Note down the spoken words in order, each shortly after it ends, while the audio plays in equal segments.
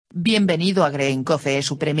Bienvenido a Green Coffee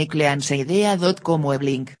Supreme Cleanse Idea.com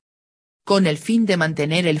Weblink. Con el fin de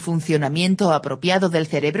mantener el funcionamiento apropiado del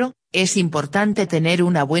cerebro, es importante tener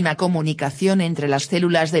una buena comunicación entre las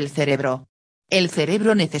células del cerebro. El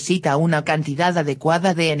cerebro necesita una cantidad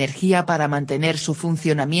adecuada de energía para mantener su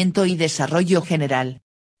funcionamiento y desarrollo general.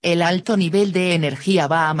 El alto nivel de energía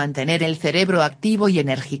va a mantener el cerebro activo y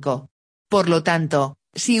enérgico. Por lo tanto,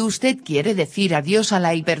 si usted quiere decir adiós a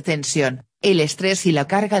la hipertensión, el estrés y la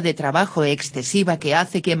carga de trabajo excesiva que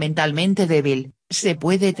hace que mentalmente débil, se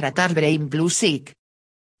puede tratar Brain Plus Sick.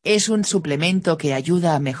 Es un suplemento que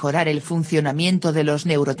ayuda a mejorar el funcionamiento de los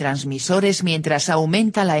neurotransmisores mientras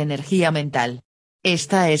aumenta la energía mental.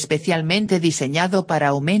 Está especialmente diseñado para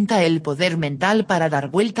aumentar el poder mental para dar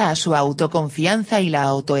vuelta a su autoconfianza y la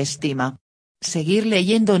autoestima. Seguir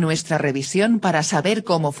leyendo nuestra revisión para saber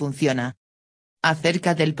cómo funciona.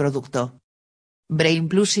 Acerca del producto. Brain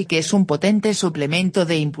Plus Sick es un potente suplemento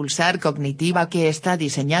de impulsar cognitiva que está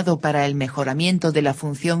diseñado para el mejoramiento de la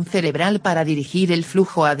función cerebral para dirigir el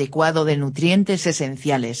flujo adecuado de nutrientes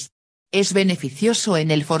esenciales. Es beneficioso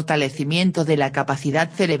en el fortalecimiento de la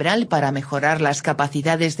capacidad cerebral para mejorar las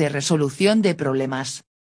capacidades de resolución de problemas.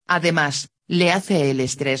 Además, le hace el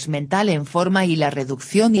estrés mental en forma y la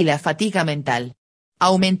reducción y la fatiga mental.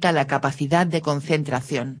 Aumenta la capacidad de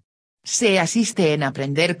concentración. Se asiste en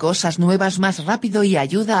aprender cosas nuevas más rápido y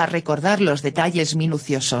ayuda a recordar los detalles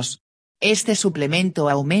minuciosos. Este suplemento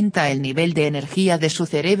aumenta el nivel de energía de su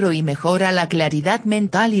cerebro y mejora la claridad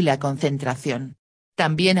mental y la concentración.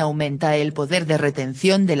 También aumenta el poder de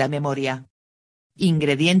retención de la memoria.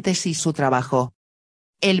 Ingredientes y su trabajo.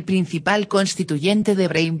 El principal constituyente de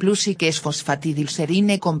Brain Plus Sick es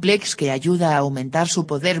fosfatidilserine complex que ayuda a aumentar su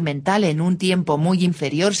poder mental en un tiempo muy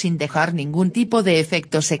inferior sin dejar ningún tipo de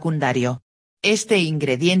efecto secundario. Este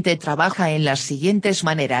ingrediente trabaja en las siguientes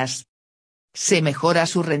maneras. Se mejora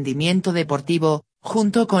su rendimiento deportivo,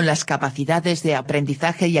 junto con las capacidades de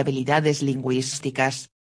aprendizaje y habilidades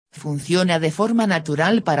lingüísticas. Funciona de forma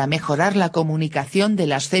natural para mejorar la comunicación de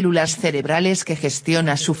las células cerebrales que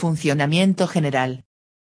gestiona su funcionamiento general.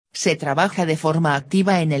 Se trabaja de forma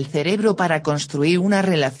activa en el cerebro para construir una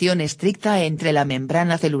relación estricta entre la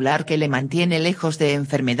membrana celular que le mantiene lejos de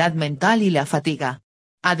enfermedad mental y la fatiga.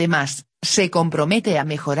 Además, se compromete a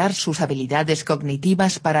mejorar sus habilidades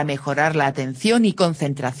cognitivas para mejorar la atención y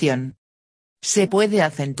concentración. Se puede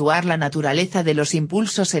acentuar la naturaleza de los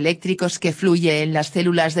impulsos eléctricos que fluye en las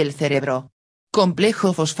células del cerebro.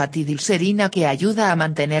 Complejo fosfatidilserina que ayuda a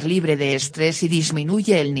mantener libre de estrés y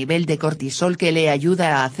disminuye el nivel de cortisol que le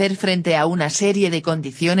ayuda a hacer frente a una serie de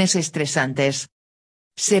condiciones estresantes.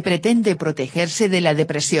 Se pretende protegerse de la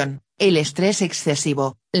depresión, el estrés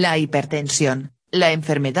excesivo, la hipertensión, la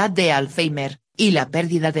enfermedad de Alzheimer, y la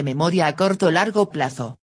pérdida de memoria a corto o largo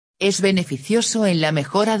plazo. Es beneficioso en la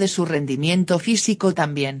mejora de su rendimiento físico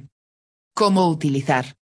también. ¿Cómo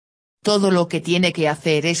utilizar? Todo lo que tiene que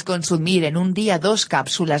hacer es consumir en un día 2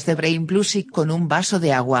 cápsulas de Brain Plus Sick con un vaso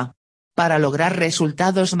de agua. Para lograr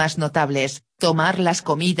resultados más notables, tomar las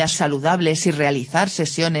comidas saludables y realizar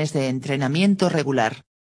sesiones de entrenamiento regular.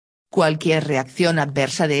 ¿Cualquier reacción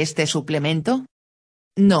adversa de este suplemento?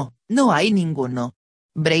 No, no hay ninguno.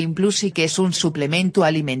 Brain Plus Sick es un suplemento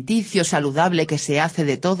alimenticio saludable que se hace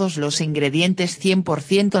de todos los ingredientes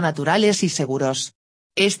 100% naturales y seguros.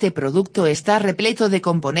 Este producto está repleto de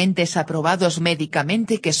componentes aprobados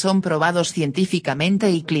médicamente que son probados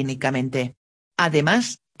científicamente y clínicamente.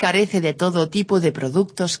 Además, carece de todo tipo de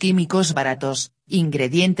productos químicos baratos,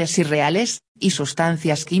 ingredientes irreales, y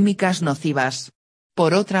sustancias químicas nocivas.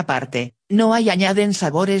 Por otra parte, no añaden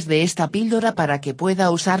sabores de esta píldora para que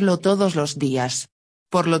pueda usarlo todos los días.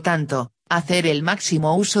 Por lo tanto, hacer el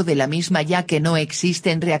máximo uso de la misma ya que no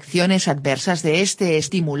existen reacciones adversas de este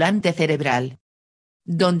estimulante cerebral.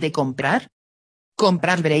 ¿Dónde comprar?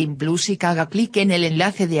 Comprar Brain Plus Sick. Haga clic en el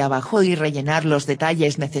enlace de abajo y rellenar los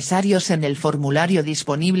detalles necesarios en el formulario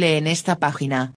disponible en esta página.